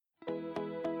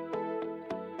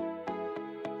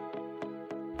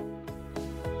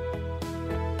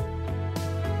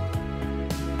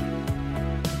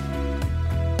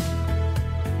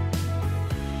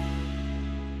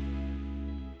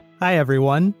Hi,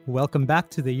 everyone. Welcome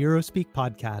back to the Eurospeak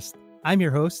podcast. I'm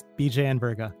your host, BJ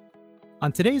Anberga.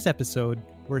 On today's episode,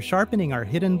 we're sharpening our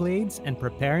hidden blades and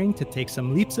preparing to take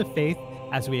some leaps of faith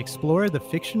as we explore the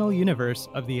fictional universe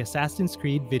of the Assassin's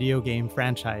Creed video game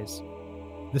franchise.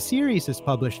 The series is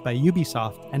published by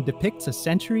Ubisoft and depicts a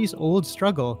centuries-old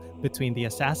struggle between the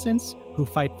assassins, who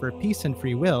fight for peace and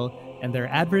free will, and their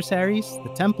adversaries,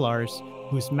 the Templars,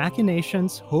 whose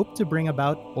machinations hope to bring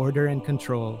about order and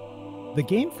control. The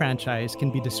game franchise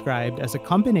can be described as a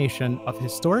combination of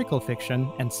historical fiction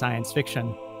and science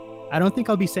fiction. I don't think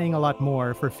I'll be saying a lot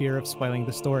more for fear of spoiling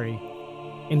the story.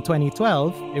 In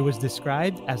 2012, it was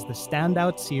described as the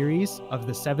standout series of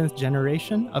the 7th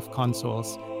generation of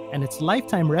consoles, and its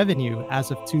lifetime revenue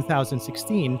as of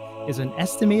 2016 is an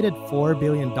estimated $4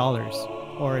 billion,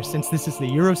 or since this is the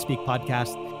Eurospeak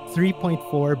podcast,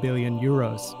 3.4 billion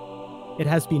euros. It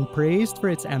has been praised for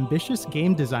its ambitious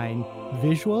game design,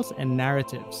 visuals, and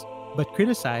narratives, but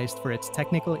criticized for its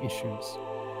technical issues.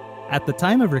 At the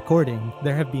time of recording,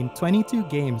 there have been 22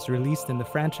 games released in the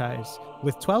franchise,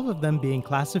 with 12 of them being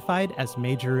classified as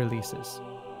major releases.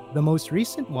 The most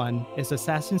recent one is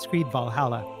Assassin's Creed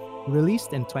Valhalla,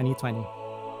 released in 2020.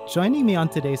 Joining me on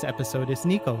today's episode is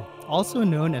Nico, also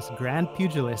known as Grand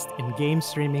Pugilist in game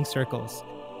streaming circles.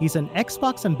 He's an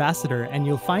Xbox ambassador, and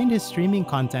you'll find his streaming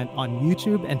content on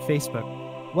YouTube and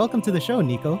Facebook. Welcome to the show,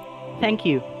 Nico. Thank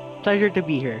you. Pleasure to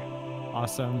be here.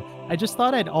 Awesome. I just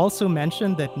thought I'd also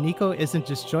mention that Nico isn't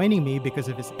just joining me because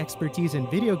of his expertise in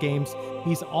video games,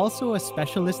 he's also a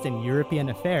specialist in European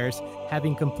affairs,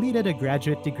 having completed a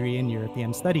graduate degree in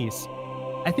European studies.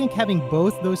 I think having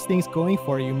both those things going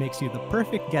for you makes you the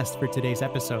perfect guest for today's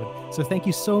episode. So thank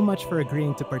you so much for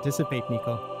agreeing to participate,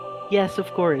 Nico. Yes,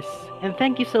 of course. And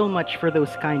thank you so much for those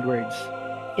kind words.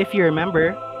 If you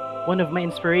remember, one of my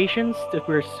inspirations to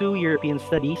pursue European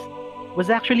studies was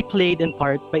actually played in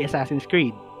part by Assassin's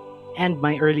Creed and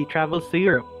my early travels to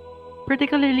Europe,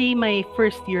 particularly my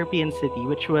first European city,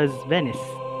 which was Venice.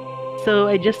 So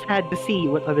I just had to see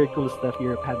what other cool stuff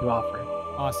Europe had to offer.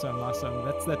 Awesome.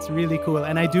 That's really cool.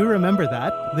 And I do remember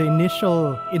that. The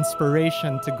initial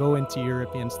inspiration to go into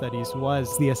European studies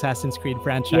was the Assassin's Creed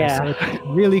franchise. Yeah. So it's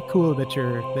really cool that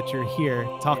you're here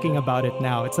talking about it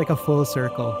now. It's like a full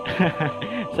circle.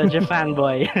 Such a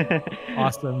fanboy.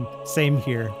 Awesome. Same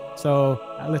here. So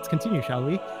let's continue, shall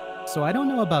we? So I don't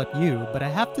know about you, but I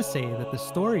have to say that the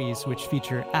stories which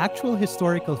feature actual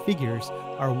historical figures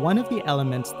are one of the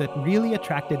elements that really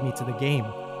attracted me to the game.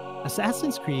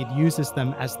 Assassin's Creed uses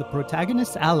them as the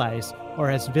protagonist's allies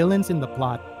or as villains in the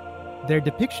plot. Their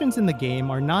depictions in the game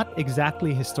are not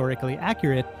exactly historically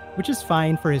accurate, which is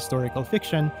fine for historical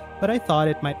fiction, but I thought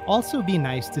it might also be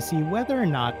nice to see whether or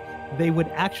not they would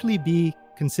actually be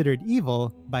considered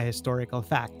evil by historical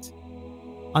fact.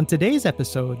 On today's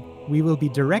episode, we will be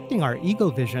directing our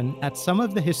eagle vision at some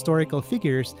of the historical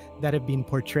figures that have been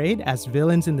portrayed as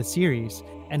villains in the series,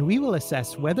 and we will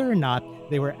assess whether or not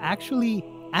they were actually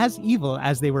as evil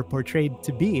as they were portrayed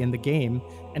to be in the game,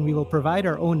 and we will provide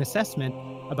our own assessment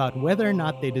about whether or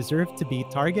not they deserve to be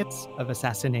targets of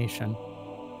assassination.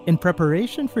 In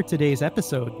preparation for today's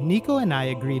episode, Nico and I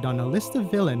agreed on a list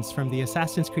of villains from the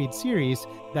Assassin's Creed series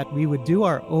that we would do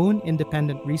our own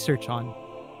independent research on.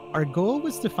 Our goal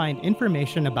was to find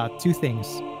information about two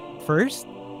things. First,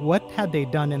 what had they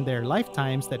done in their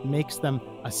lifetimes that makes them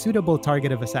a suitable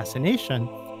target of assassination?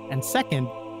 And second,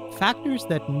 factors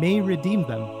that may redeem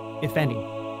them, if any.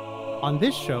 On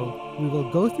this show, we will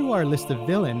go through our list of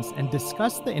villains and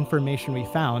discuss the information we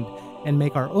found and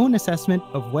make our own assessment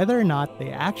of whether or not they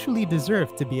actually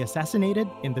deserve to be assassinated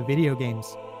in the video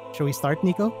games. Shall we start,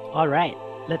 Nico? All right,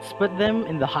 let's put them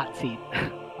in the hot seat.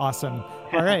 Awesome.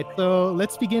 All right, so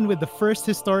let's begin with the first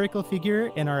historical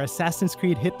figure in our Assassin's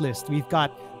Creed hit list. We've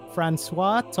got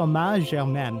Francois Thomas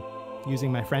Germain,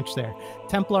 using my French there,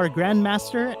 Templar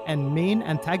Grandmaster and main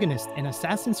antagonist in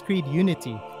Assassin's Creed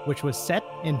Unity, which was set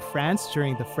in France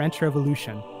during the French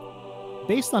Revolution.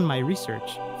 Based on my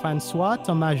research, Francois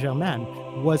Thomas Germain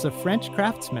was a French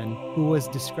craftsman who was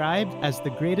described as the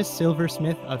greatest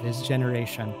silversmith of his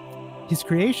generation. His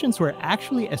creations were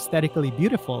actually aesthetically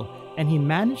beautiful, and he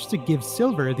managed to give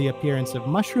silver the appearance of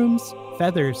mushrooms,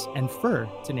 feathers, and fur,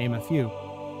 to name a few.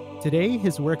 Today,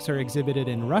 his works are exhibited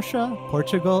in Russia,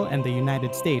 Portugal, and the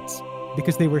United States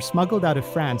because they were smuggled out of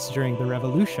France during the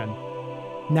Revolution.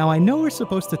 Now, I know we're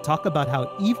supposed to talk about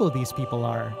how evil these people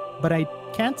are, but I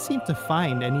can't seem to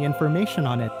find any information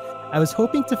on it. I was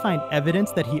hoping to find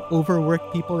evidence that he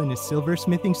overworked people in his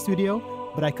silversmithing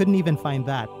studio, but I couldn't even find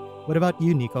that. What about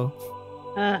you, Nico?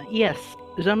 Yes,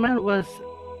 Germain was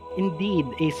indeed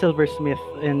a silversmith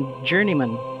and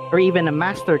journeyman, or even a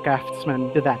master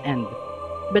craftsman to that end.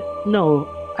 But no,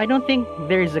 I don't think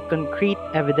there is a concrete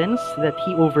evidence that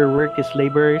he overworked his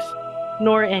laborers,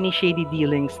 nor any shady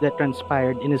dealings that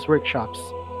transpired in his workshops.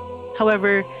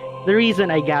 However, the reason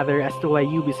I gather as to why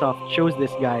Ubisoft chose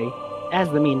this guy as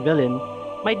the main villain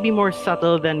might be more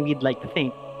subtle than we'd like to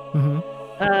think. Mm-hmm.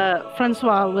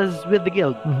 Francois was with the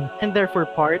guild, Mm-hmm. and therefore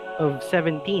part of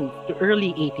 17th to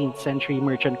early 18th century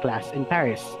merchant class in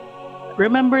Paris.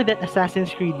 Remember that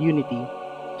Assassin's Creed Unity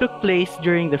took place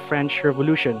during the French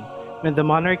Revolution, when the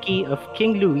monarchy of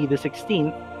King Louis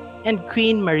XVI and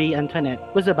Queen Marie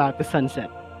Antoinette was about to sunset.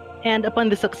 And upon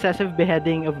the successive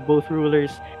beheading of both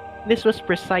rulers, this was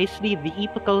precisely the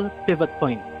epochal pivot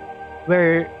point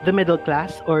where the middle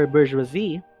class or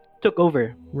bourgeoisie took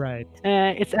over. Right.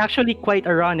 It's actually quite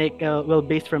ironic,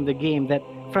 based from the game, that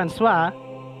Francois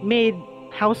made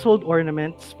household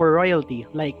ornaments for royalty,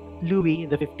 like Louis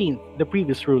XV, the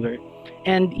previous ruler,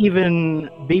 and even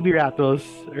baby rattles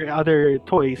or other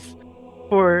toys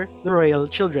for the royal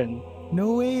children.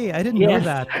 No way. I didn't know Yes.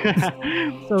 that.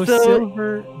 So, So,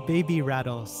 silver baby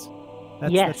rattles.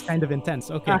 That's yes. kind of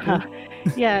intense. Okay, cool.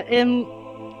 Yeah, and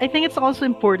I think it's also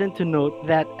important to note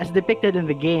that, as depicted in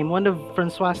the game, one of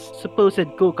Francois' supposed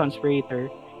co-conspirator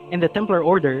in the Templar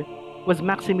Order was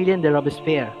Maximilien de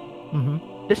Robespierre.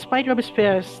 Mm-hmm. Despite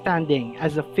Robespierre's standing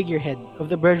as a figurehead of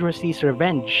the bourgeoisie's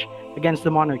revenge against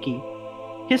the monarchy,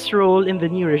 his role in the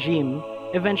new regime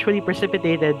eventually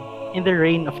precipitated in the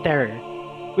Reign of Terror,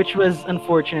 which was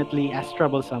unfortunately as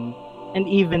troublesome and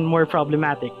even more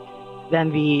problematic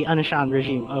than the Anshan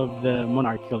regime of the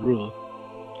monarchical rule.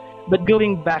 But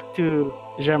going back to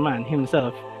Germain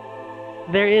himself,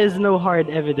 there is no hard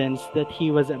evidence that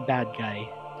he was a bad guy,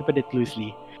 to put it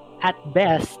loosely. At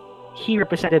best, he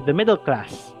represented the middle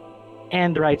class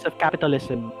and the rights of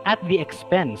capitalism at the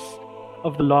expense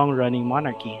of the long-running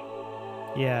monarchy.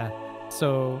 Yeah.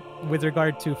 So, with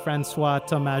regard to Francois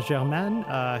Thomas Germain,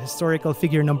 historical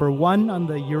figure number 1 on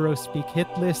the Eurospeak hit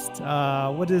list,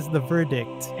 what is the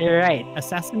verdict? Right.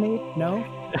 Assassinate? No?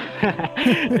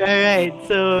 Alright,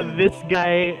 so this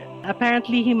guy,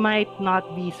 apparently he might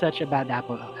not be such a bad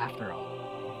apple after all.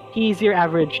 He's your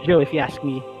average Joe, if you ask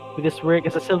me, with his work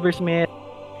as a silversmith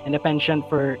and a penchant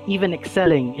for even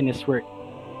excelling in his work.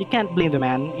 You can't blame the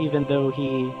man, even though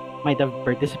he might have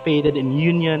participated in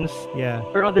unions Yeah.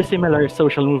 or other similar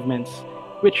social movements,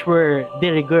 which were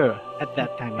de rigueur at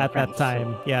that time. At that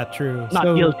time. Yeah, true. Not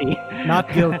So, guilty.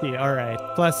 Not guilty. All right.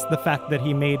 Plus the fact that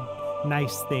he made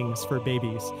nice things for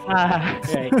babies.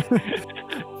 Right.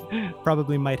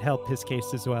 Probably might help his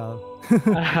case as well.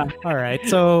 All right.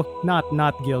 So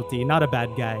not guilty, not a bad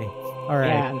guy. All right.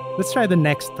 Yeah. Let's try the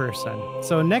next person.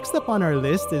 So next up on our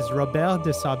list is Robert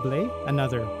de Sablé,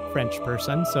 another French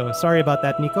person. So sorry about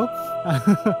that, Nico.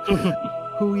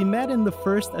 Who we met in the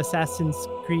first Assassin's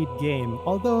Creed game.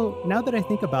 Although, now that I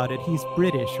think about it, he's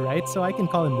British, right? So I can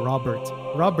call him Robert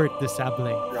de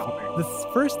Sablé. Robert. The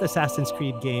first Assassin's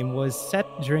Creed game was set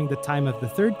during the time of the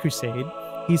Third Crusade.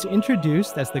 He's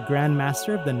introduced as the Grand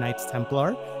Master of the Knights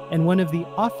Templar and one of the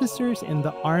officers in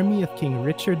the army of King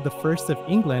Richard I of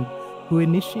England, who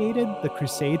initiated the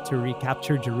crusade to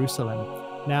recapture Jerusalem.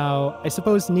 Now, I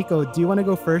suppose, Nico, do you want to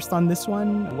go first on this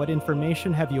one? What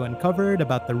information have you uncovered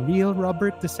about the real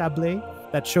Robert de Sablé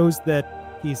that shows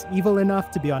that he's evil enough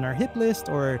to be on our hit list,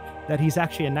 or that he's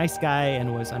actually a nice guy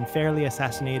and was unfairly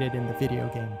assassinated in the video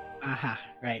game?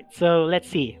 Right. So let's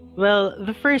see. Well,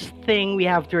 the first thing we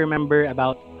have to remember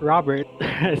about Robert,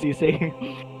 as you say,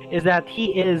 is that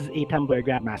he is a Templar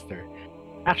Grandmaster.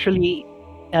 Actually,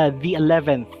 the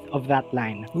 11th of that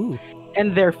line. Ooh.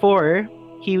 And therefore,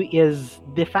 he is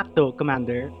de facto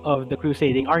commander of the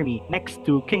crusading army next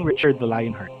to King Richard the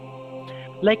Lionheart.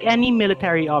 Like any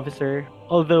military officer,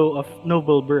 although of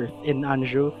noble birth in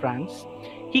Anjou, France,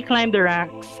 he climbed the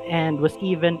ranks and was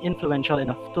even influential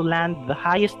enough to land the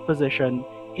highest position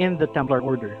in the Templar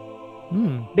Order.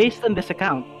 Based on this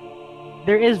account,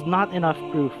 there is not enough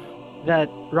proof that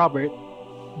Robert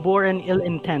bore an ill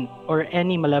intent or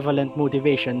any malevolent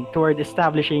motivation toward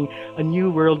establishing a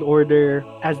new world order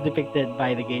as depicted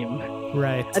by the game.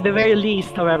 Right. At the very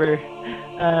least, however,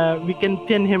 we can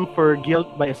pin him for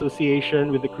guilt by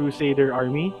association with the Crusader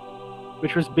army,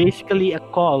 which was basically a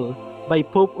call by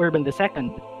Pope Urban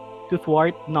II to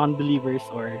thwart non-believers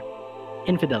or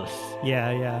infidels.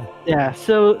 Yeah.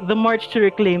 So the march to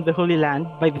reclaim the Holy Land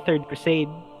by the Third Crusade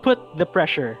put the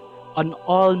pressure on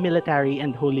all military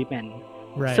and holy men.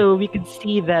 Right. So we could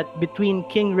see that between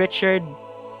King Richard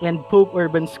and Pope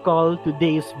Urban's call to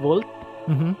Deus Vult,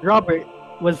 Robert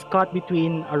was caught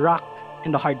between a rock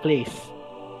and a hard place.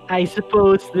 I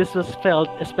suppose this was felt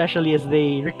especially as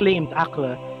they reclaimed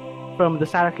Acre from the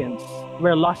Saracens,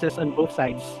 where losses on both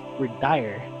sides were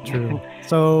dire. True.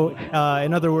 So,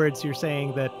 in other words, you're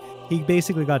saying that he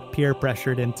basically got peer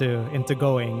pressured into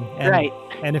going, Right.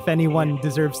 and if anyone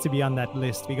deserves to be on that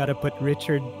list, we got to put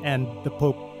Richard and the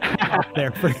Pope up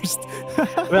there first.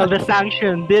 Well, the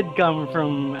sanction did come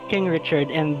from King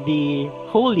Richard, and the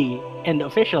holy and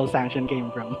official sanction came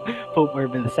from Pope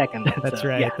Urban II. That's So,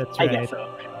 right. yeah, That's I right. guess so.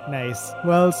 Nice.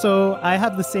 Well, so I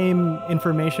have the same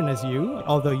information as you,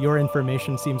 although your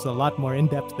information seems a lot more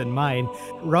in-depth than mine.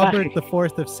 Robert IV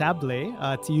of Sable,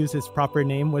 to use his proper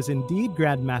name, was indeed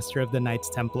Grand Master of the Knights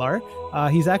Templar.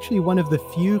 He's actually one of the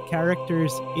few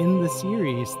characters in the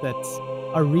series that's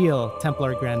a real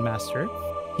Templar Grand Master.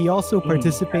 He also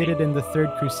participated in the Third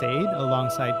Crusade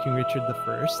alongside King Richard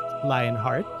I,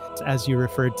 Lionheart, as you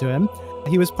referred to him.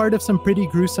 He was part of some pretty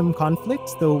gruesome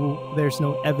conflicts, though there's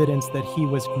no evidence that he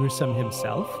was gruesome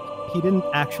himself. He didn't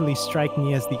actually strike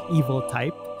me as the evil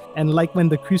type. And like when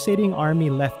the crusading army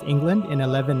left England in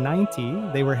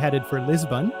 1190, they were headed for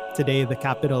Lisbon, today the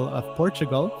capital of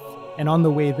Portugal. And on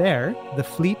the way there, the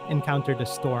fleet encountered a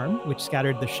storm, which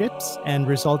scattered the ships and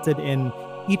resulted in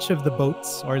each of the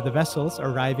boats or the vessels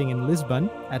arriving in Lisbon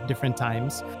at different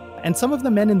times. And some of the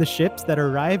men in the ships that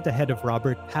arrived ahead of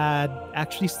Robert had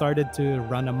actually started to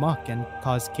run amok and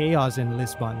cause chaos in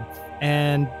Lisbon.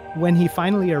 And when he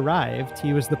finally arrived,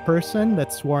 he was the person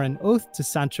that swore an oath to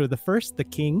Sancho I, the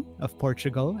king of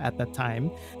Portugal at that time,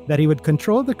 that he would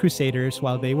control the Crusaders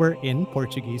while they were in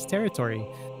Portuguese territory.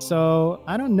 So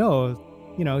I don't know,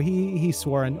 he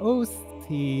swore an oath.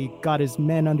 He got his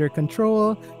men under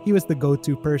control. He was the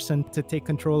go-to person to take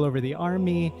control over the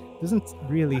army. Doesn't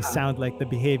really sound like the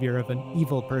behavior of an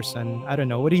evil person. I don't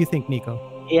know. What do you think,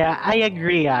 Nico? Yeah, I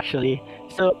agree actually.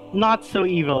 So not so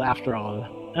evil after all.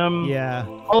 Yeah.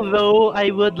 Although I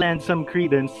would lend some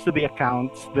credence to the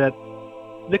accounts that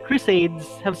the Crusades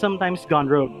have sometimes gone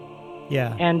rogue.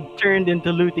 Yeah. And turned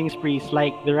into looting sprees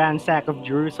like the ransack of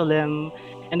Jerusalem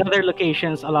and other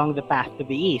locations along the path to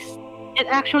the east. It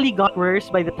actually got worse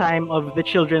by the time of the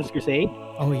Children's Crusade.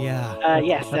 Oh yeah.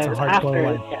 Yes, that's that a was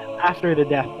hardcore one. after the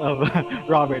death of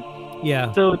Robert. Yeah.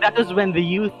 So that was when the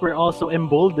youth were also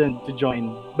emboldened to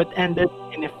join, but ended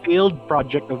in a failed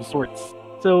project of sorts.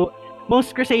 So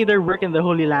most Crusader work in the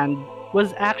Holy Land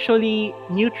was actually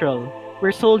neutral,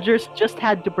 where soldiers just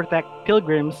had to protect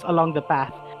pilgrims along the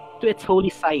path to its holy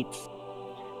sites.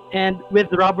 And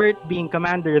with Robert being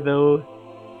commander, though,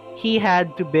 he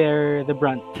had to bear the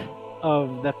brunt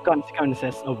of the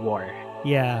consequences of war.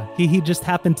 Yeah, he just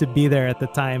happened to be there at the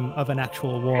time of an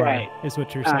actual war, Right. is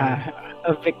what you're saying.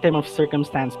 A victim of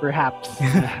circumstance, perhaps.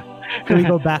 Can we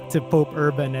go back to Pope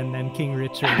Urban and King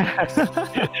Richard?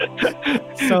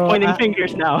 So Pointing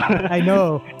fingers now. I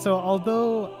know. So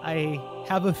although I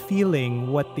have a feeling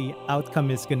what the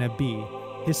outcome is going to be,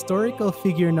 historical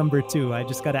figure number 2, I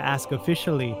just got to ask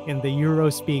officially in the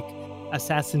Eurospeak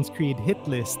Assassin's Creed hit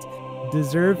list,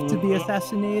 deserve to be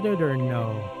assassinated or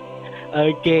no?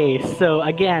 Okay, so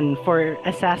again, for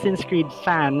Assassin's Creed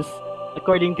fans,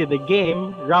 according to the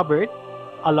game, Robert,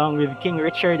 along with King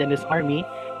Richard and his army,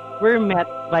 were met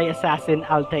by assassin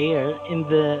Altair in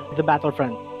the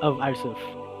battlefront of Arsuf.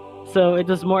 So it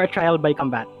was more a trial by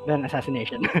combat than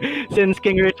assassination, since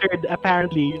King Richard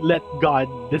apparently let God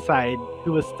decide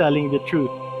who was telling the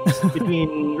truth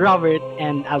between Robert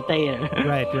and Altair.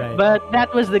 Right. But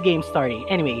that was the game story.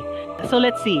 Anyway, so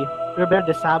let's see. Robert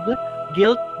de Sable,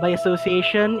 guilt by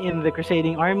association in the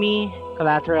crusading army,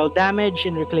 collateral damage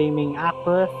in reclaiming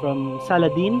Acre from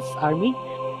Saladin's army,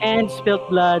 and spilt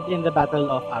blood in the Battle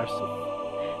of Arsuf.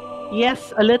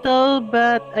 Yes, a little,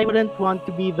 but I wouldn't want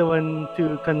to be the one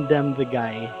to condemn the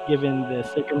guy, given the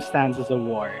circumstances of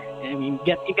war. I mean,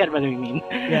 you get what I mean.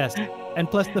 Yes. And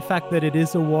plus the fact that it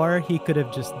is a war, he could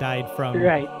have just died from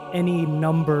any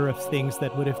number of things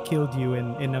that would have killed you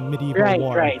in a medieval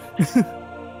war. Right.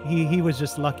 He was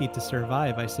just lucky to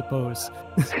survive, I suppose.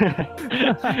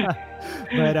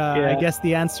 But I guess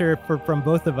the answer from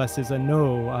both of us is a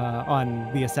no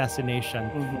on the assassination.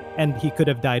 And he could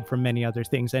have died from many other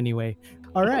things anyway.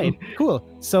 All right, cool.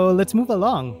 So let's move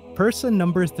along. Person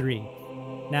number 3.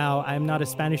 Now, I'm not a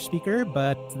Spanish speaker,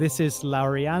 but this is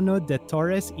Laureano de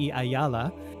Torres y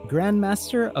Ayala, Grand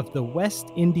Master of the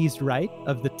West Indies Rite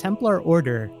of the Templar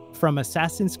Order from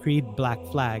Assassin's Creed Black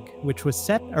Flag, which was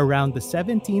set around the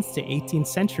 17th to 18th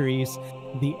centuries,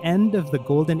 the end of the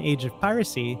golden age of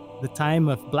piracy, the time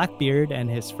of Blackbeard and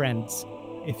his friends,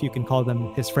 if you can call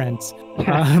them his friends.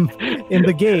 In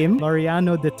the game,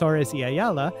 Laureano de Torres y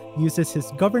Ayala uses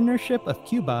his governorship of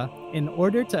Cuba in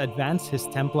order to advance his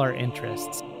Templar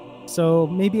interests. So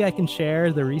maybe I can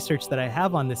share the research that I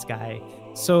have on this guy.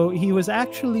 So he was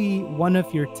actually one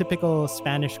of your typical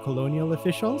Spanish colonial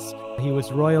officials. He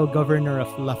was royal governor of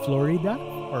La Florida,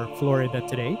 or Florida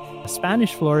today,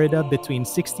 Spanish Florida between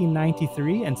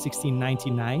 1693 and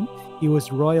 1699. He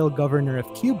was royal governor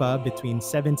of Cuba between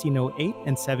 1708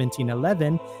 and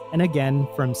 1711, and again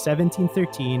from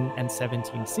 1713 and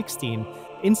 1716.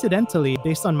 Incidentally,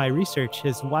 based on my research,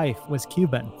 his wife was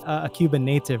Cuban, a Cuban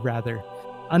native rather.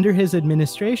 Under his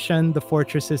administration, the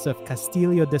fortresses of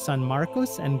Castillo de San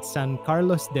Marcos and San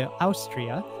Carlos de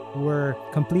Austria were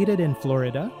completed in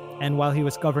Florida. And while he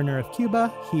was governor of Cuba,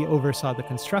 he oversaw the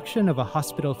construction of a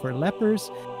hospital for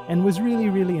lepers and was really,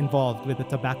 really involved with the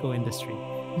tobacco industry.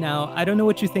 Now, I don't know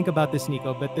what you think about this,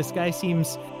 Nico, but this guy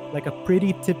seems like a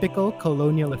pretty typical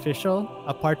colonial official,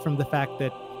 apart from the fact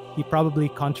that he probably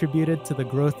contributed to the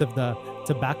growth of the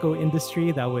tobacco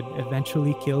industry that would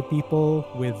eventually kill people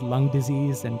with lung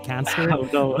disease and cancer. Oh,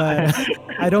 no. But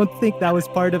I don't think that was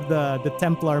part of the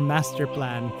Templar master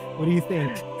plan. What do you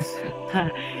think?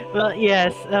 Well,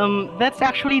 yes. That's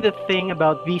actually the thing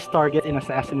about these targets in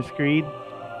Assassin's Creed.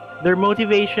 Their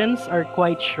motivations are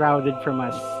quite shrouded from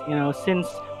us, since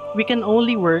we can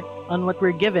only work on what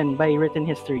we're given by written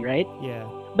history, right? Yeah.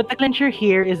 But the clincher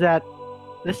here is that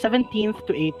the 17th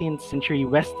to 18th century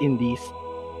West Indies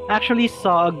actually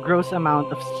saw a gross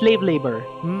amount of slave labor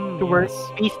towards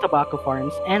these tobacco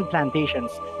farms and plantations.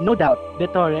 No doubt, De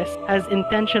Torres has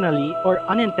intentionally or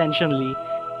unintentionally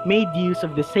made use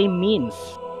of the same means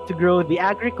to grow the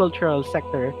agricultural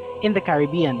sector in the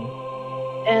Caribbean.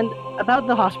 And about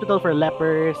the hospital for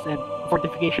lepers and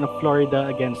fortification of Florida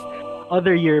against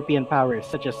other European powers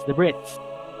such as the Brits,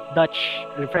 Dutch,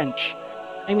 and French.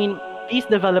 I mean, these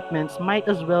developments might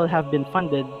as well have been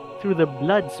funded through the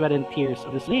blood, sweat, and tears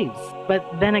of the slaves. But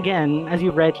then again, as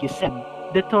you rightly said,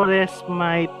 De Torres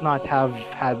might not have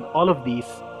had all of these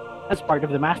as part of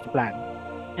the master plan,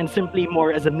 and simply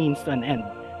more as a means to an end.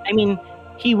 I mean,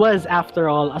 he was, after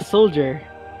all, a soldier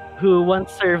who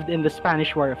once served in the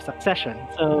Spanish War of Succession.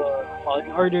 So,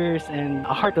 following orders and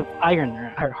a heart of iron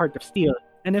or a heart of steel.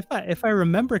 And if I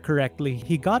remember correctly,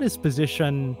 he got his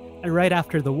position right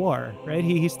after the war, right?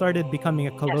 He started becoming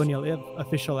a colonial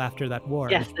official after that war.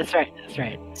 Yes, that's right. That's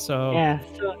right. So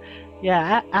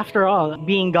after all,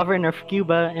 being governor of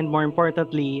Cuba and more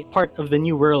importantly, part of the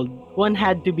New World, one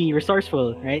had to be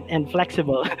resourceful, right? And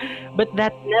flexible. But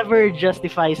that never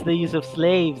justifies the use of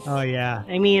slaves. Oh, yeah.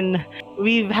 I mean,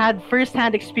 we've had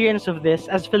first-hand experience of this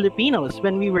as Filipinos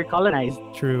when we were colonized.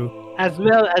 True. As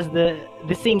well as the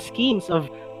same schemes of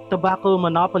tobacco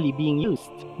monopoly being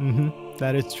used. Mm-hmm.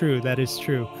 That is true. That is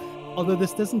true. Although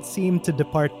this doesn't seem to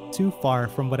depart too far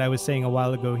from what I was saying a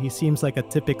while ago. He seems like a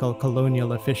typical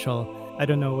colonial official. I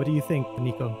don't know. What do you think,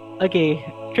 Nico? Okay,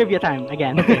 trivia time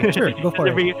again. Okay, sure. Go for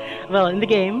it. Well, in the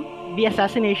game, the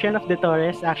assassination of De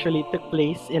Torres actually took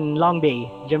place in Long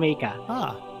Bay, Jamaica.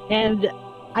 And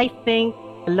I think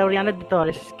Laureano De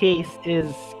Torres' case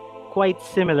is quite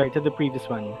similar to the previous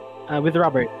one with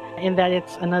Robert, in that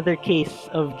it's another case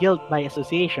of guilt by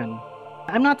association.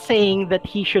 I'm not saying that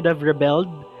he should have rebelled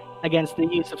against the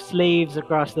use of slaves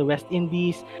across the West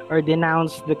Indies or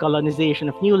denounced the colonization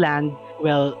of new land.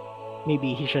 Well,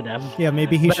 maybe he should have. Yeah,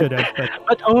 maybe he should have.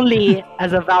 But only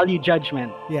as a value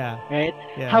judgment. Yeah. Right?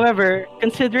 Yeah. However,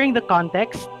 considering the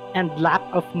context and lack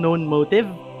of known motive,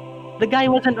 the guy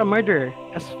wasn't a murderer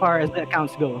as far as the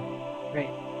accounts go.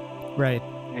 Right.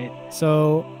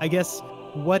 So I guess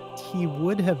what he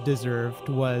would have deserved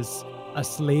was a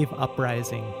slave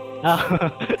uprising.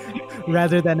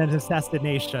 Rather than an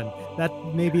assassination. That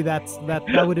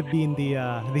would have been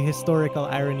the historical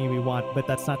irony we want, but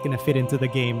that's not going to fit into the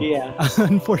game. Yeah.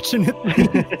 Unfortunately.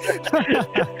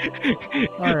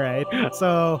 All right.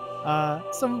 So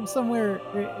somewhere,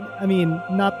 I mean,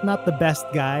 not the best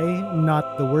guy,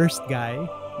 not the worst guy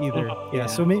either. Yeah.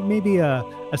 So maybe a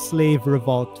slave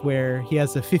revolt where he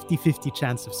has a 50-50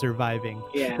 chance of surviving.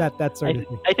 Yeah. That sort of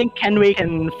thing. I think Kenway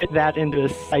can fit that into a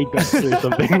side quest or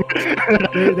something.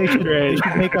 they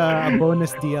should make a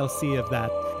bonus DLC of that.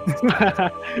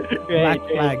 Black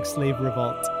Flag Slave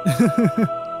Revolt.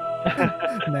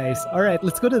 Nice. All right,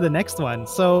 let's go to the next one.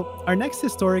 So our next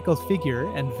historical figure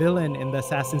and villain in the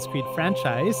Assassin's Creed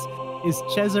franchise is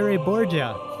Cesare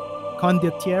Borgia,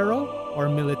 condottiero or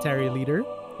military leader,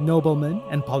 nobleman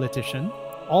and politician,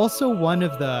 also one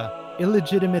of the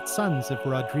illegitimate sons of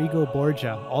Rodrigo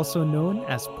Borgia, also known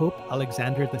as Pope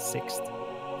Alexander VI.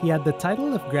 He had the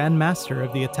title of Grand Master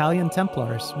of the Italian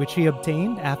Templars, which he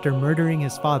obtained after murdering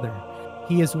his father.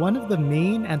 He is one of the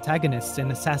main antagonists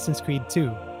in Assassin's Creed 2.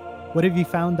 What have you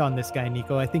found on this guy,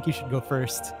 Nico? I think you should go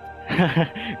first.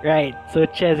 Right. So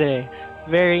Cesare,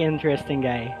 Very interesting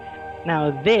guy.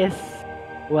 Now, this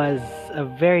was a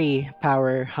very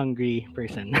power hungry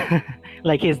person,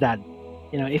 like his dad,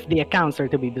 if the accounts are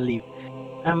to be believed.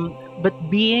 But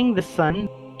being the son,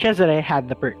 Cesare had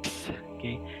the perks.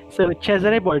 Okay, so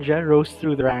Cesare Borgia rose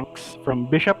through the ranks from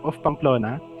Bishop of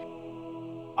Pamplona,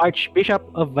 Archbishop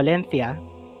of Valencia,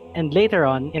 and later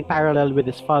on, in parallel with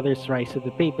his father's rise to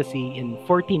the papacy in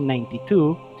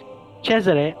 1492,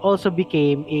 Cesare also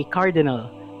became a cardinal.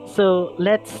 So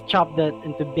let's chop that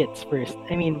into bits first.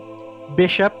 I mean,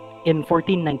 bishop in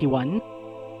 1491,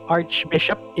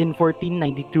 archbishop in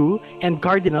 1492, and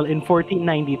cardinal in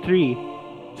 1493.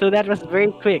 So that was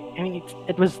very quick. I mean,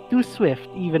 it was too swift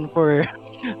even for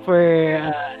for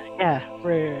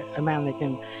a man like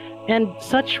him. And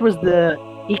such was the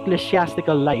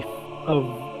ecclesiastical life of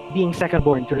being second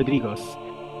born to Rodrigos.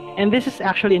 And this is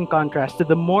actually in contrast to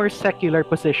the more secular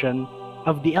position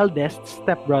of the eldest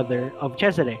stepbrother of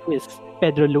Cesare, who is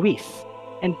Pedro Luis.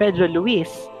 And Pedro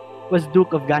Luis was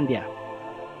Duke of Gandia.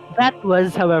 That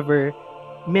was, however,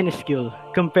 minuscule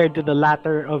compared to the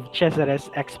latter of Cesare's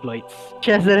exploits.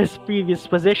 Cesare's previous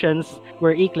positions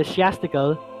were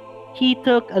ecclesiastical. He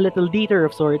took a little detour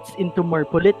of sorts into more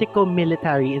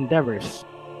politico-military endeavors,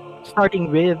 starting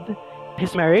with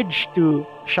his marriage to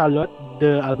Charlotte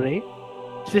de Albret,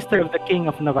 sister of the King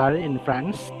of Navarre in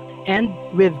France, and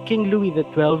with King Louis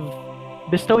XII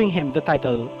bestowing him the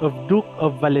title of Duke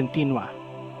of Valentinois,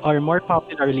 or more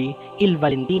popularly, Il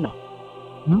Valentino.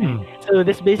 Hmm. So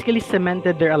this basically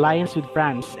cemented their alliance with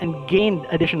France and gained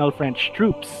additional French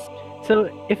troops.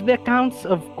 So if the accounts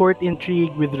of court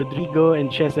intrigue with Rodrigo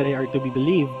and Cesare are to be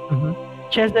believed, Mhm.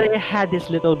 Cesare had his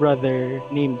little brother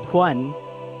named Juan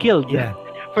killed Yeah.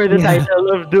 for the Yeah.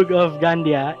 title of Duke of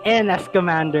Gandia and as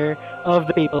commander of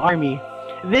the papal army.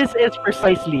 This is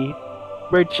precisely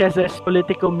where Cesare's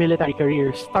politico-military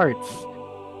career starts.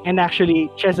 And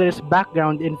actually, Cesare's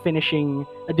background in finishing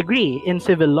a degree in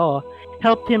civil law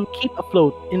helped him keep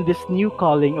afloat in this new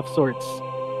calling of sorts.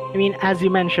 I mean, as you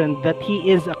mentioned, that he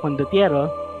is a condottiero,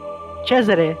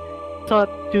 Cesare sought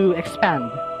to expand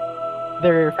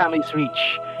their family's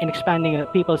reach in expanding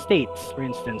papal states, for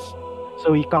instance.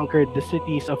 So he conquered the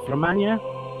cities of Romagna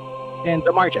and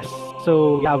the Marches.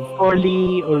 So we have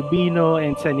Forli, Urbino,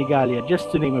 and Senigallia,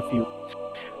 just to name a few.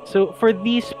 So for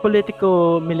these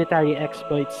politico-military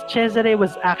exploits, Cesare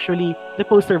was actually the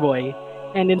poster boy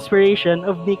and inspiration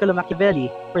of Niccolo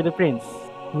Machiavelli for the prince.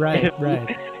 Right,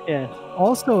 right. Yes.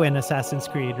 Also in Assassin's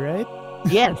Creed, right?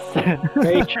 Yes,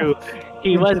 very true.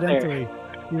 He was there. Coincidentally,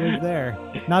 he was there.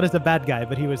 Not as a bad guy,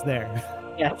 but he was there.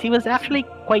 Yes, he was actually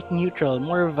quite neutral,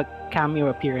 more of a cameo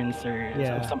appearance or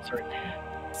Yeah. of some sort.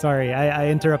 Sorry, I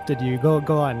interrupted you. Go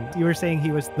on. You were saying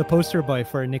he was the poster boy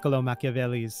for Niccolo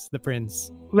Machiavelli's The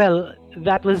Prince. Well,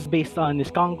 that was based on his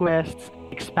conquests,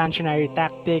 expansionary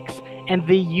tactics, and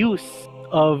the use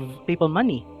of papal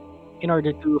money in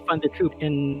order to fund the troops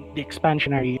in the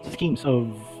expansionary schemes of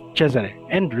Cesare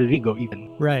and Rodrigo even.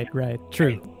 Right,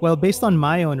 true. Well, based on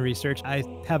my own research, I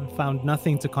have found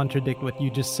nothing to contradict what you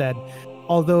just said.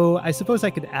 Although I suppose I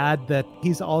could add that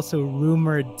he's also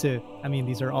rumored to, I mean,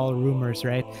 these are all rumors,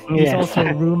 right? He's Yes. also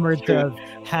rumored to True. have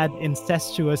had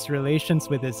incestuous relations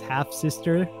with his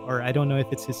half-sister, or I don't know if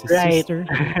it's his Right. sister,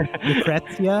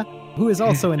 Lucrezia, who is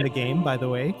also in the game, by the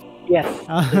way. Yes,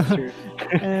 that's true.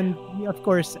 And of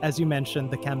course, as you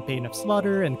mentioned, the campaign of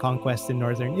slaughter and conquest in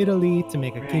northern Italy to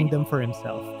make a Right. kingdom for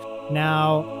himself.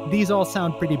 Now, these all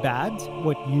sound pretty bad,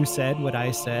 what you said, what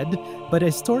I said, but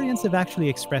historians have actually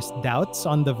expressed doubts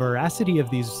on the veracity of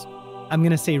these, I'm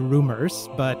going to say rumors,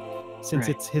 but since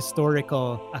Right. it's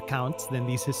historical accounts, then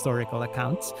these historical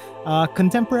accounts.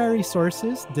 Contemporary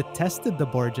sources detested the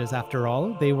Borgias after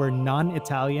all. They were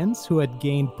non-Italians who had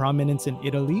gained prominence in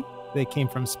Italy. They came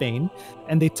from Spain,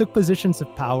 and they took positions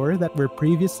of power that were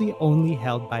previously only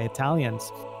held by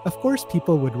Italians. Of course,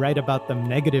 people would write about them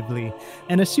negatively,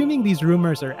 and assuming these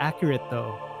rumors are accurate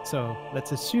though, so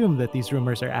let's assume that these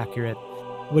rumors are accurate.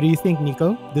 What do you think,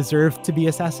 Nico? Deserved to be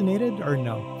assassinated or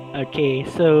no? Okay,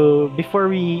 so before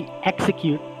we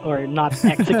execute or not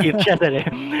execute Cesare,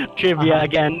 trivia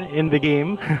again in the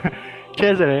game,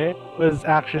 Cesare was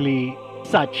actually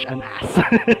such an ass.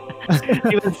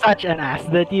 He was such an ass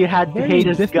that you had to Very hate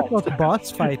his difficult guts.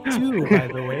 boss fight too, by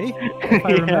the way. If I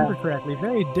Yeah. remember correctly,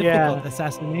 very difficult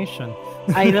assassination.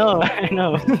 I know.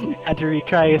 Had to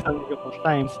retry it a couple of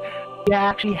times. He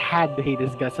actually had to hate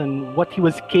his guts and what he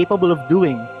was capable of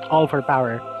doing, all for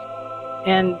power.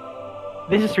 And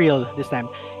this is real this time.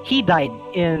 He died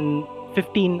in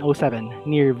 1507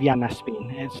 near Vienna,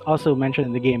 Spain. It's also mentioned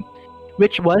in the game,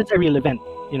 which was a real event,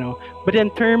 But in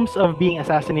terms of being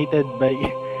assassinated by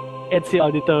It's the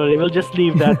auditory. We'll just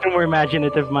leave that to more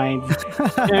imaginative minds.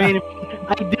 I mean,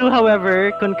 I do,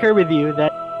 however, concur with you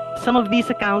that some of these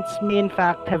accounts may in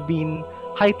fact have been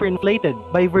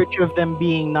hyperinflated by virtue of them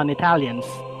being non-Italians.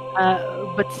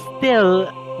 But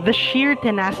still, the sheer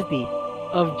tenacity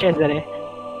of Cesare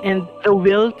and the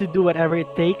will to do whatever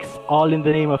it takes, all in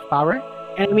the name of power.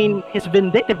 And I mean, his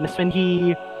vindictiveness when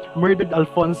he murdered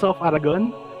Alfonso of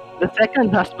Aragon, the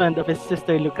second husband of his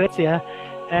sister Lucrezia.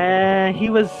 He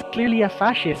was clearly a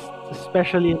fascist,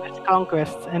 especially in his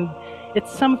conquests, and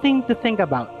it's something to think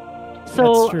about. That's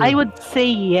So true. I would say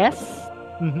yes,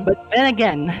 but then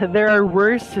again, there are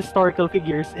worse historical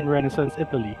figures in Renaissance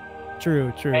Italy.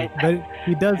 True. Right. But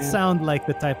he does Yeah. sound like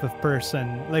the type of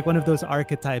person, like one of those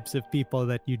archetypes of people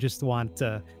that you just want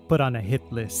to put on a hit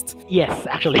list. Yes,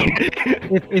 actually.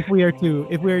 If we are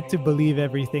to believe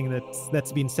everything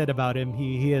that's been said about him,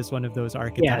 he is one of those Yes,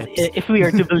 archetypes. if we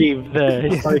are to believe the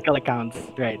historical accounts,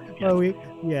 right? Yes. Well,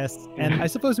 yes, and I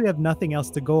suppose we have nothing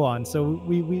else to go on, so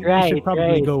we Right, should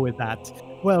probably right. go with that.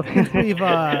 Well,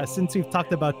 since we've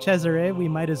talked about Cesare, we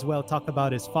might as well talk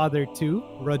about his father too,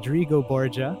 Rodrigo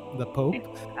Borgia, the Pope,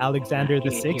 Alexander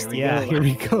the Sixth. Yeah, here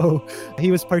we go.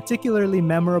 He was particularly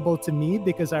memorable to me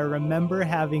because I remember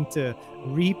having to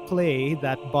replay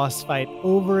that boss fight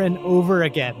over and over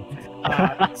again.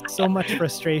 So much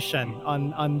frustration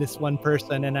on this one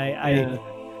person, and Yeah.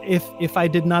 if I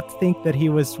did not think that he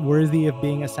was worthy of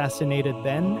being assassinated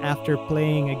then, after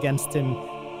playing against him,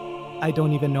 I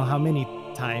don't even know how many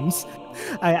times,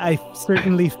 I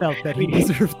certainly felt that he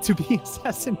deserved to be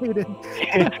assassinated.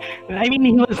 I mean,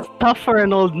 he was tough for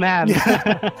an old man.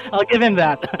 Yeah. I'll give him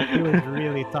that. He was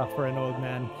really tough for an old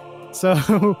man. So,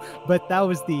 but that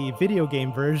was the video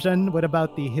game version. What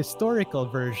about the historical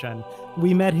version?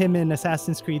 We met him in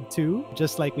Assassin's Creed 2,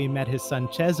 just like we met his son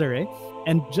Cesare.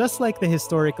 And just like the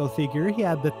historical figure, he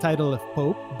had the title of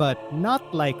Pope, but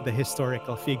not like the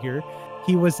historical figure.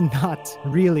 He was not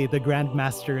really the Grand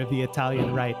Master of the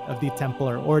Italian Rite of the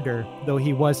Templar Order, though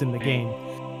he was in the game.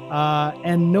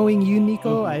 And knowing you,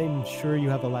 Nico, I'm sure you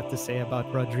have a lot to say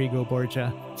about Rodrigo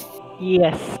Borgia.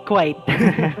 Yes, quite.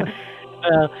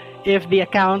 Well, if the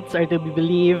accounts are to be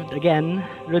believed, again,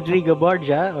 Rodrigo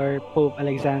Borgia, or Pope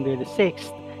Alexander VI,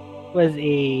 was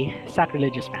a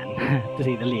sacrilegious man, to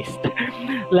say the least.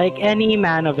 Like any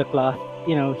man of the cloth,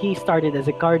 he started as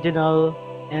a cardinal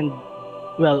and,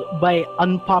 well, by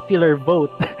unpopular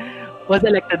vote, was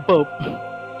elected Pope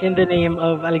in the name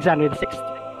of Alexander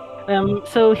VI.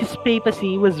 So his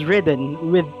papacy was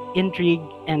ridden with intrigue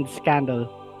and scandal.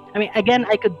 I mean, again,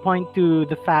 I could point to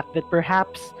the fact that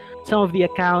perhaps some of the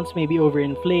accounts may be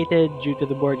overinflated due to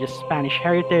the Borgia's Spanish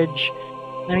heritage.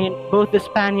 I mean, both the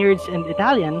Spaniards and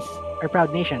Italians are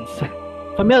proud nations,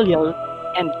 familial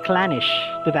and clannish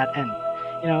to that end.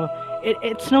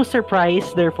 It's no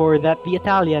surprise, therefore, that the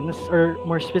Italians, or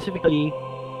more specifically,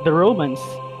 the Romans,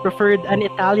 preferred an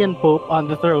Italian pope on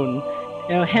the throne.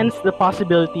 Hence the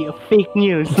possibility of fake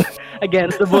news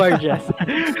against the Borgias.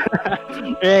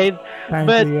 Right?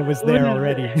 Apparently, it was there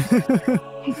already.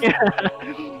 Yeah.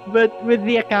 But with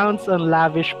the accounts on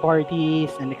lavish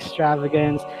parties and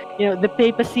extravagance, the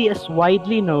papacy is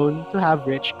widely known to have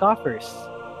rich coffers.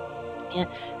 Yeah.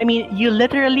 I mean, you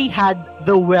literally had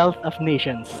the wealth of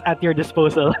nations at your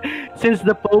disposal, since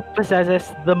the Pope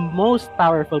possesses the most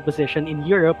powerful position in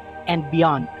Europe and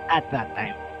beyond at that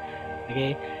time.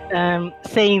 Okay,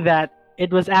 saying that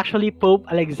it was actually Pope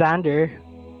Alexander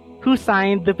who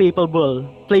signed the papal bull,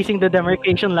 placing the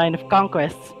demarcation line of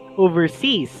conquests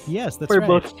overseas. Yes, that's for right.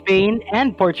 both Spain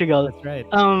and Portugal. That's right.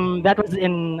 That was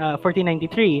in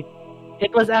 1493.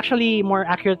 It was actually more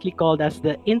accurately called as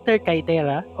the Inter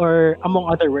Caetera, or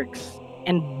among other works,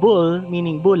 and bull,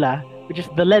 meaning bula, which is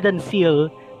the leaden seal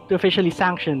to officially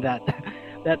sanction that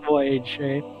that voyage.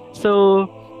 Right? So,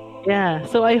 yeah.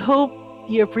 So I hope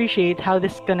you appreciate how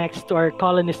this connects to our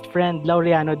colonist friend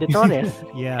Laureano de Torres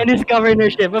Yeah. and his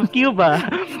governorship of Cuba.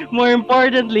 More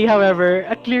importantly, however,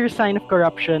 a clear sign of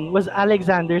corruption was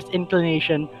Alexander's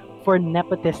inclination for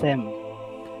nepotism.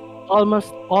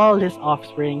 Almost all his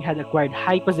offspring had acquired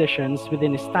high positions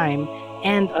within his time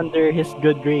and under his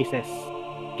good graces.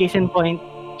 Case in point,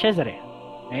 Cesare,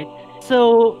 right?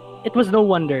 So it was no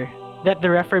wonder that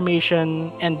the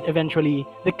Reformation and eventually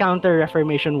the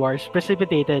Counter-Reformation wars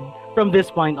precipitated from this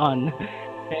point on.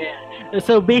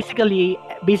 So basically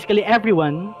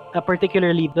everyone,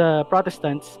 particularly the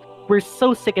Protestants, were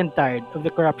so sick and tired of the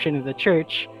corruption of the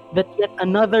church that yet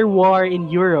another war in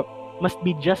Europe must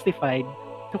be justified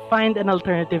to find an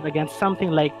alternative against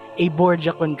something like a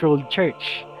Borgia-controlled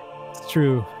church. It's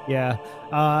true, yeah.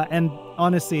 And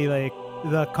honestly, like,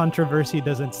 the controversy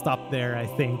doesn't stop there, I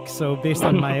think. So based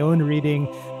on my own reading,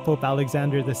 Pope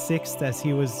Alexander VI, as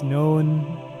he was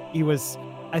known, he was,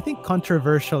 I think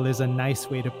controversial is a nice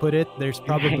way to put it. There's Right.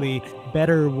 probably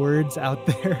better words out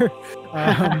there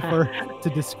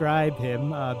to describe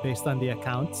him based on the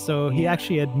accounts. So he Yeah.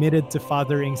 actually admitted to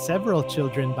fathering several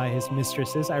children by his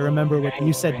mistresses. I remember what you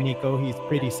Right. said, Right. Nico. He's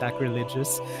pretty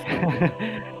sacrilegious.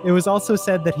 It was also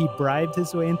said that he bribed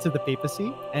his way into the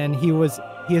papacy, and he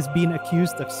has been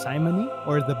accused of simony,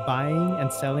 or the buying and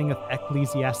selling of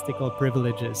ecclesiastical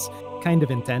privileges. Kind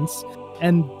of intense.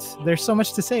 And there's so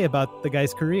much to say about the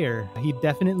guy's career. He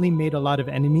definitely made a lot of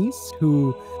enemies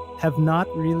who have not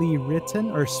really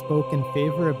written or spoken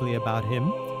favorably about him.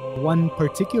 One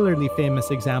particularly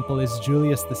famous example is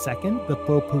Julius II, the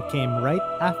pope who came right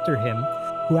after him,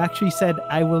 who actually said,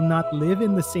 "I will not live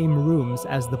in the same rooms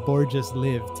as the Borgias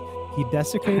lived." He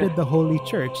desecrated the Holy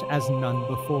Church as none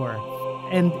before.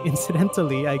 And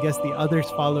incidentally, I guess the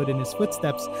others followed in his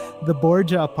footsteps. The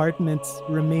Borgia apartments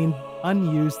remained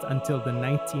unused until the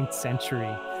 19th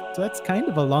century. So that's kind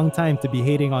of a long time to be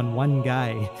hating on one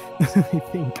guy, I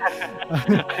think.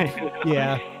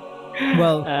 Yeah.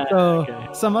 Well, so Okay.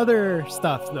 some other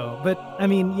stuff though. But I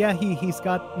mean, yeah, he's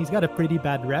got a pretty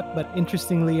bad rep, but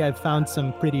interestingly, I've found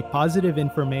some pretty positive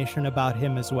information about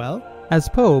him as well. As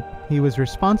Pope, he was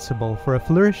responsible for a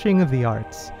flourishing of the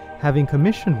arts, having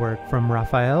commissioned work from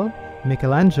Raphael,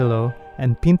 Michelangelo,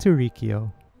 and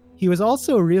Pinturicchio. He was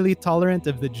also really tolerant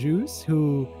of the Jews,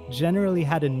 who generally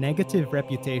had a negative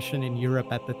reputation in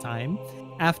Europe at the time.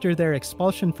 After their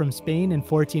expulsion from Spain in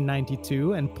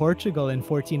 1492 and Portugal in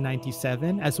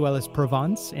 1497, as well as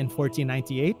Provence in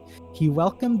 1498, he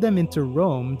welcomed them into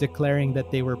Rome, declaring that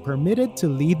they were permitted to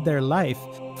lead their life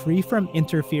free from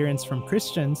interference from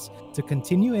Christians, to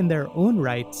continue in their own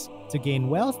rights, to gain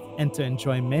wealth, and to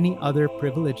enjoy many other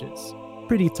privileges.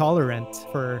 Pretty tolerant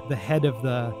for the head of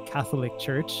the Catholic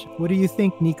Church. What do you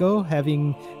think, Nico,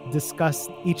 having discussed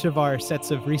each of our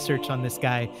sets of research on this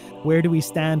guy? Where do we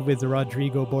stand with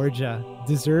Rodrigo Borgia?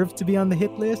 Deserve to be on the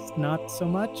hit list? Not so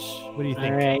much? What do you All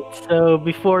think? right. So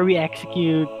before we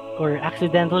execute or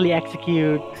accidentally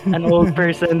execute an old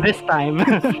person this time,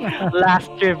 last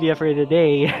trivia for the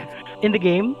day. In the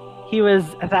game, he was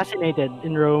assassinated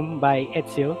in Rome by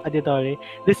Ezio Auditore,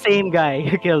 the same guy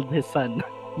who killed his son.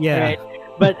 Yeah, Right.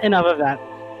 But enough of that.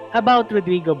 About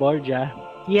Rodrigo Borgia,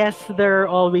 yes, there are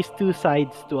always two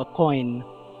sides to a coin,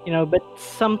 but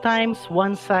sometimes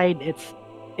one side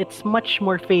it's much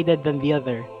more faded than the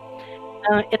other.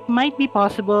 It might be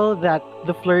possible that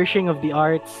the flourishing of the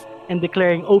arts and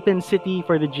declaring open city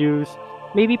for the Jews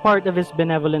may be part of his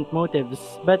benevolent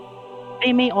motives, but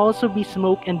they may also be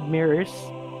smoke and mirrors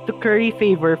to curry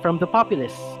favor from the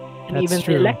populace and that's even the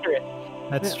true. electorate.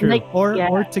 That's true. Like, yeah,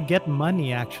 Or to get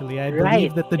money, actually. I right,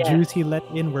 believe that the yes. Jews he let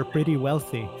in were pretty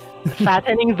wealthy.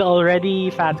 Fattening the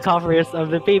already fat coffers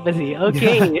of the papacy. Yeah.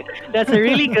 Okay, that's a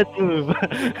really good move.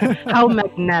 How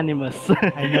magnanimous.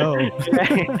 I know.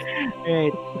 Right,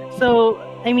 right. So,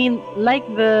 I mean, like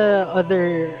the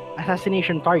other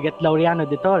assassination target, Laureano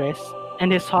de Torres,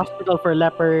 and his hospital for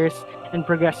lepers and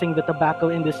progressing the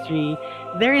tobacco industry,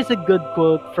 there is a good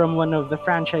quote from one of the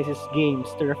franchise's games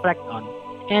to reflect on.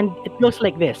 And it goes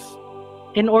like this: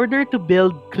 in order to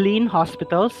build clean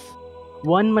hospitals,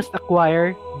 one must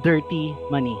acquire dirty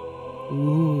money.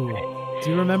 Ooh. Do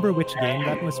you remember which game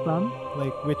that was from?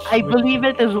 Like I which believe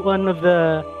it is one of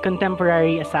the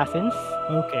contemporary assassins.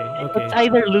 Okay, okay. It's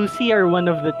either Lucy or one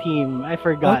of the team. I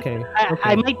forgot. Okay, I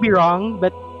okay. might be wrong,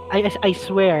 but I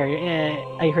swear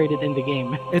I heard it in the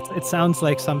game. It sounds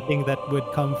like something that would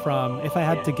come from, if I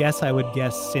had Yeah. to guess, I would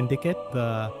guess Syndicate,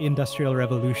 the Industrial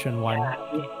Revolution one.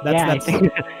 That's Yeah, I that's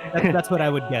think. that's what I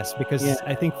would guess, because Yeah.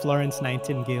 I think Florence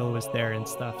Nightingale was there and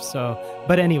stuff. So,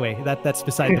 but anyway, that's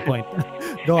beside the point.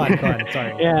 Go on,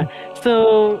 sorry. Yeah.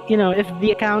 So, if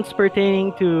the accounts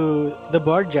pertaining to the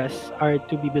Borgias are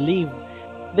to be believed,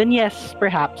 then yes,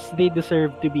 perhaps they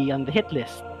deserve to be on the hit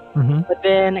list. Mhm. But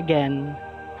then again,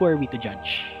 who are we to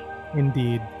judge?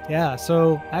 Indeed. Yeah.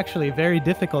 So actually, very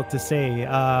difficult to say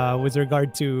with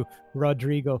regard to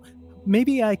Rodrigo.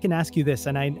 Maybe I can ask you this,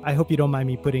 and I hope you don't mind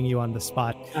me putting you on the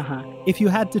spot. Uh-huh. If you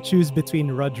had to choose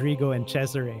between Rodrigo and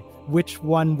Cesare, which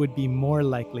one would be more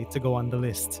likely to go on the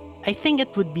list? I think it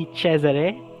would be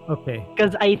Cesare, Okay.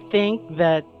 because I think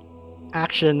that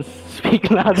actions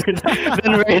speak louder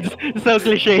than words. So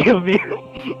cliche of me.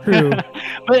 True.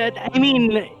 But I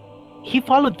mean, he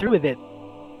followed through with it.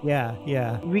 Yeah,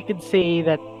 yeah. We could say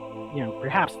that,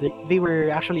 perhaps they were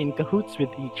actually in cahoots with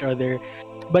each other,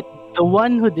 but the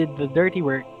one who did the dirty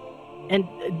work, and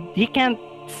he can't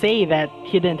say that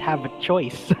he didn't have a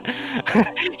choice.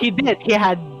 He did. He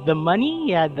had the money,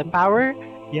 yeah, the power.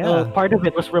 Well, Yeah. part of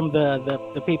it was from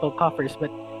the papal coffers,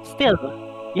 but still,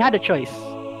 you had a choice.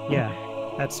 Yeah,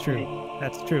 that's true. Right.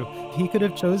 That's true. He could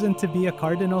have chosen to be a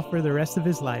cardinal for the rest of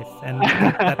his life, and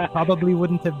that probably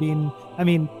wouldn't have been. I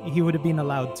mean, he would have been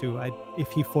allowed to,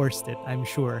 if he forced it. I'm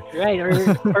sure. Right,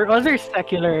 or other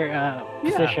secular Yeah.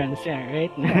 positions, yeah,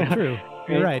 right? Yeah, true.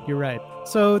 You're Right. right. You're right.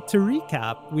 So to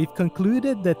recap, we've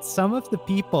concluded that some of the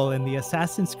people in the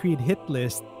Assassin's Creed hit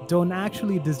list don't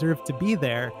actually deserve to be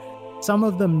there. Some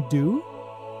of them do,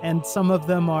 and some of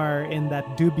them are in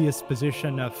that dubious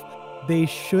position of they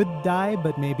should die,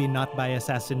 but maybe not by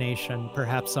assassination,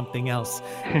 perhaps something else.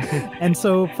 And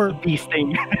so for Bee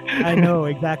sting. I know,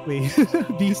 exactly.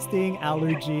 Bee sting,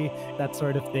 allergy, that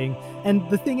sort of thing. And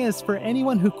the thing is, for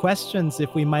anyone who questions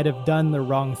if we might have done the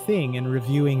wrong thing in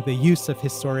reviewing the use of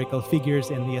historical figures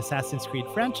in the Assassin's Creed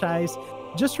franchise,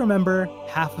 just remember,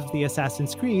 half of the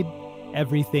Assassin's Creed,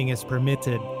 everything is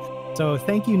permitted. So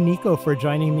thank you, Nico, for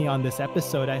joining me on this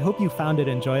episode. I hope you found it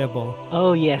enjoyable.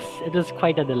 Oh yes, it was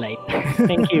quite a delight.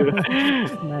 Thank you.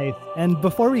 Nice. And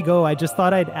before we go, I just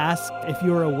thought I'd ask if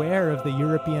you're aware of the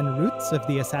European roots of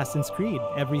the Assassin's Creed.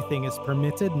 Everything is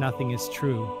permitted, nothing is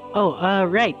true. Oh,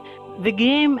 right. The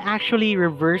game actually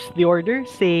reversed the order,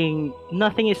 saying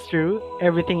nothing is true,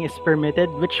 everything is permitted,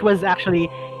 which was actually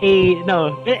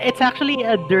it's actually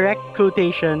a direct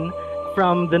quotation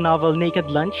from the novel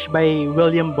Naked Lunch by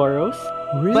William Burroughs.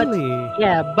 Really?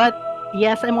 But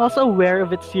yes, I'm also aware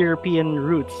of its European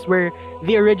roots, where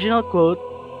the original quote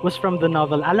was from the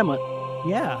novel Alamut.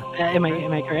 Yeah. Am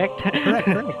I correct?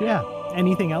 Correct. Yeah.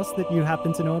 Anything else that you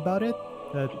happen to know about it?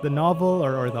 The novel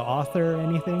or the author or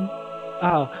anything?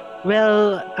 Oh,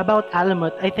 well, about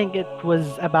Alamut, I think it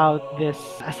was about this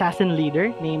assassin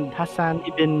leader named Hassan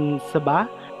ibn Sabah.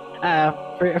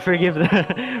 Forgive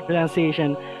the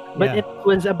pronunciation, but Yeah. it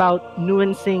was about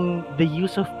nuancing the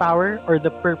use of power or the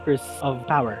purpose of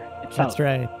power itself. That's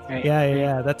right. Right,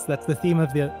 Yeah. That's the theme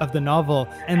of the novel.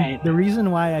 And Right. the reason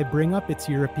why I bring up its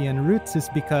European roots is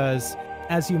because,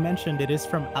 as you mentioned, it is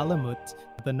from Alamut,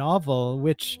 the novel,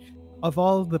 which of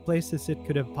all the places it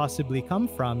could have possibly come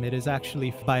from, it is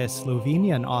actually by a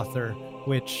Slovenian author,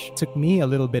 which took me a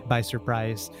little bit by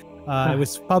surprise. It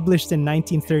was published in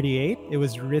 1938. It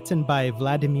was written by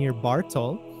Vladimir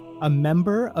Bartol, a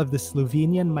member of the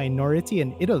Slovenian minority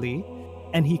in Italy,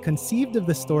 and he conceived of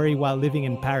the story while living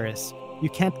in Paris. You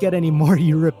can't get any more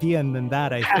European than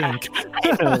that, I think.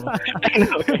 I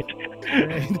know.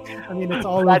 Right? I mean, it's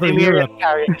all Vladimir over Europe. in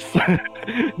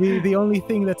Paris. The only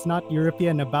thing that's not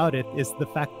European about it is the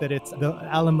fact that it's the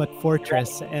Alamut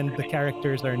Fortress and the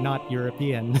characters are not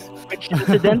European. Which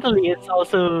incidentally, it's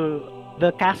also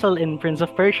the castle in Prince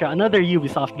of Persia, another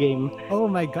Ubisoft game. Oh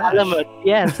my gosh. Alamut,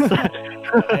 yes.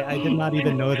 I did not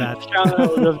even know that.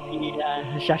 Stronghold of the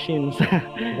Shashins.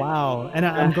 Wow. And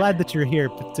I'm glad that you're here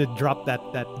to drop that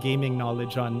gaming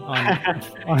knowledge on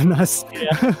us.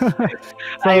 Yeah.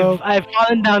 So, I've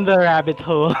fallen down the rabbit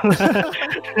hole.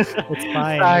 it's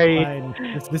fine. Sorry.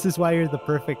 It's fine. This is why you're the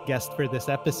perfect guest for this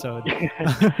episode.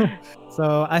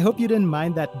 So I hope you didn't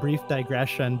mind that brief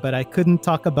digression, but I couldn't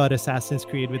talk about Assassin's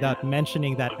Creed without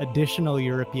mentioning that additional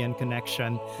European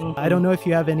connection. I don't know if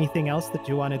you have anything else that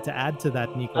you wanted to add to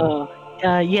that, Nico.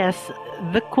 Yes,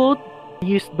 the quote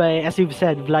used by, as you've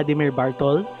said, Vladimir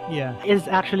Bartol Yeah. is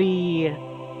actually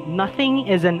nothing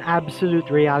is an absolute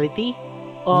reality.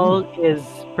 All is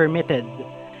permitted.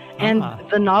 And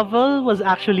the novel was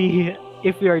actually,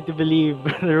 if we are to believe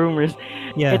the rumors,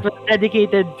 Yeah. it was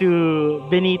dedicated to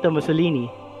Benito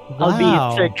Mussolini, albeit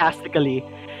Wow. sarcastically.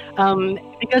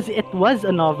 Because it was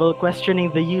a novel questioning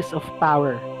the use of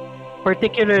power,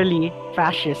 particularly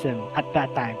fascism at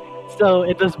that time. So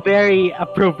it was very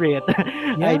appropriate,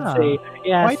 I'd Yeah. say.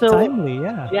 Yeah, Quite so timely,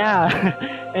 yeah.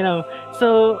 yeah, I know.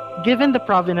 So, given the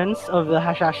provenance of the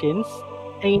Hashashins,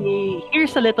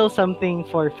 here's a little something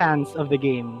for fans of the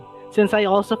game, since I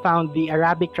also found the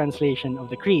Arabic translation of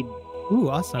the Creed. Ooh,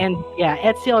 awesome. And yeah,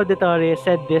 Ezio Auditore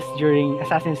said this during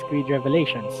Assassin's Creed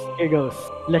Revelations. Here goes.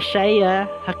 La shaya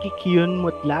hakikiyun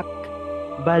mutlak,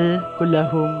 bal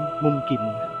kulahum mumkin.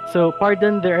 So,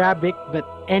 pardon the Arabic, but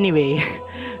anyway,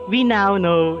 we now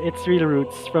know its real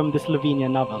roots from the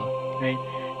Slovenian novel, right?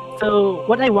 So,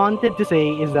 what I wanted to say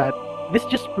is that this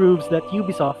just proves that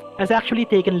Ubisoft has actually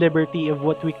taken liberty of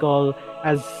what we call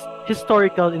as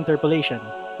historical interpolation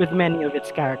with many of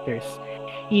its characters.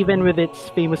 Even with its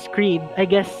famous creed, I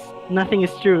guess nothing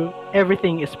is true,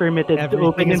 everything is permitted to Everything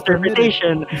open is permitted.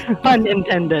 interpretation, pun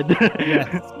intended. Yes.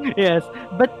 Yes,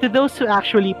 but to those who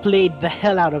actually played the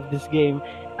hell out of this game,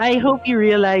 I hope you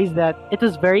realize that it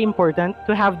was very important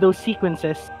to have those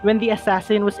sequences when the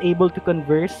assassin was able to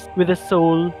converse with the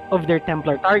soul of their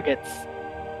Templar targets.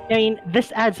 I mean,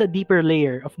 this adds a deeper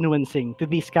layer of nuancing to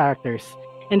these characters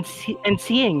and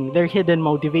seeing their hidden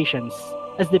motivations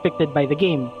as depicted by the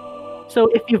game. So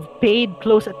if you've paid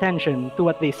close attention to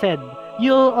what they said,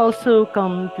 you'll also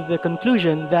come to the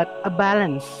conclusion that a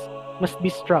balance must be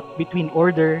struck between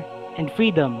order and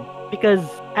freedom. Because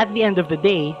at the end of the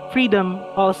day, freedom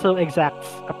also exacts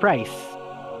a price.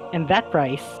 And that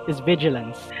price is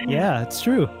vigilance. Yeah, it's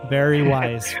true. Very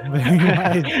wise. Very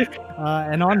wise.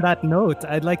 And on that note,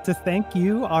 I'd like to thank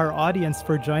you, our audience,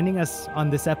 for joining us on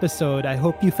this episode. I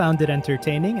hope you found it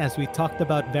entertaining as we talked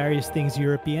about various things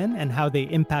European and how they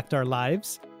impact our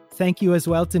lives. Thank you as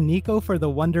well to Nico for the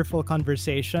wonderful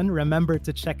conversation. Remember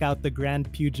to check out the Grand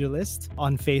Pugilist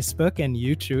on Facebook and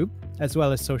YouTube, as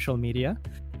well as social media.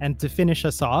 And to finish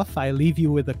us off, I leave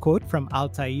you with a quote from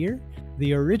Altair,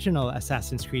 the original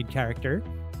Assassin's Creed character.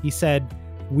 He said,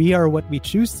 "We are what we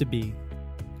choose to be."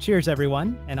 Cheers,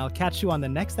 everyone, and I'll catch you on the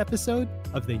next episode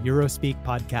of the Eurospeak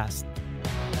podcast.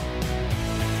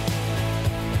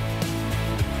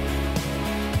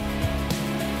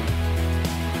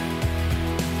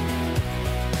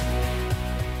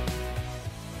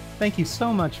 Thank you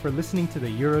so much for listening to the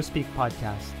Eurospeak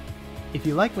podcast. If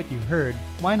you like what you heard,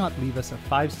 why not leave us a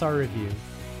 5-star review?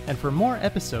 And for more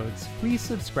episodes, please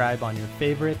subscribe on your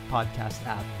favorite podcast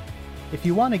app. If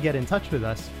you want to get in touch with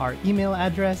us, our email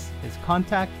address is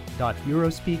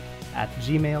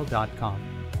contact.eurospeak@gmail.com.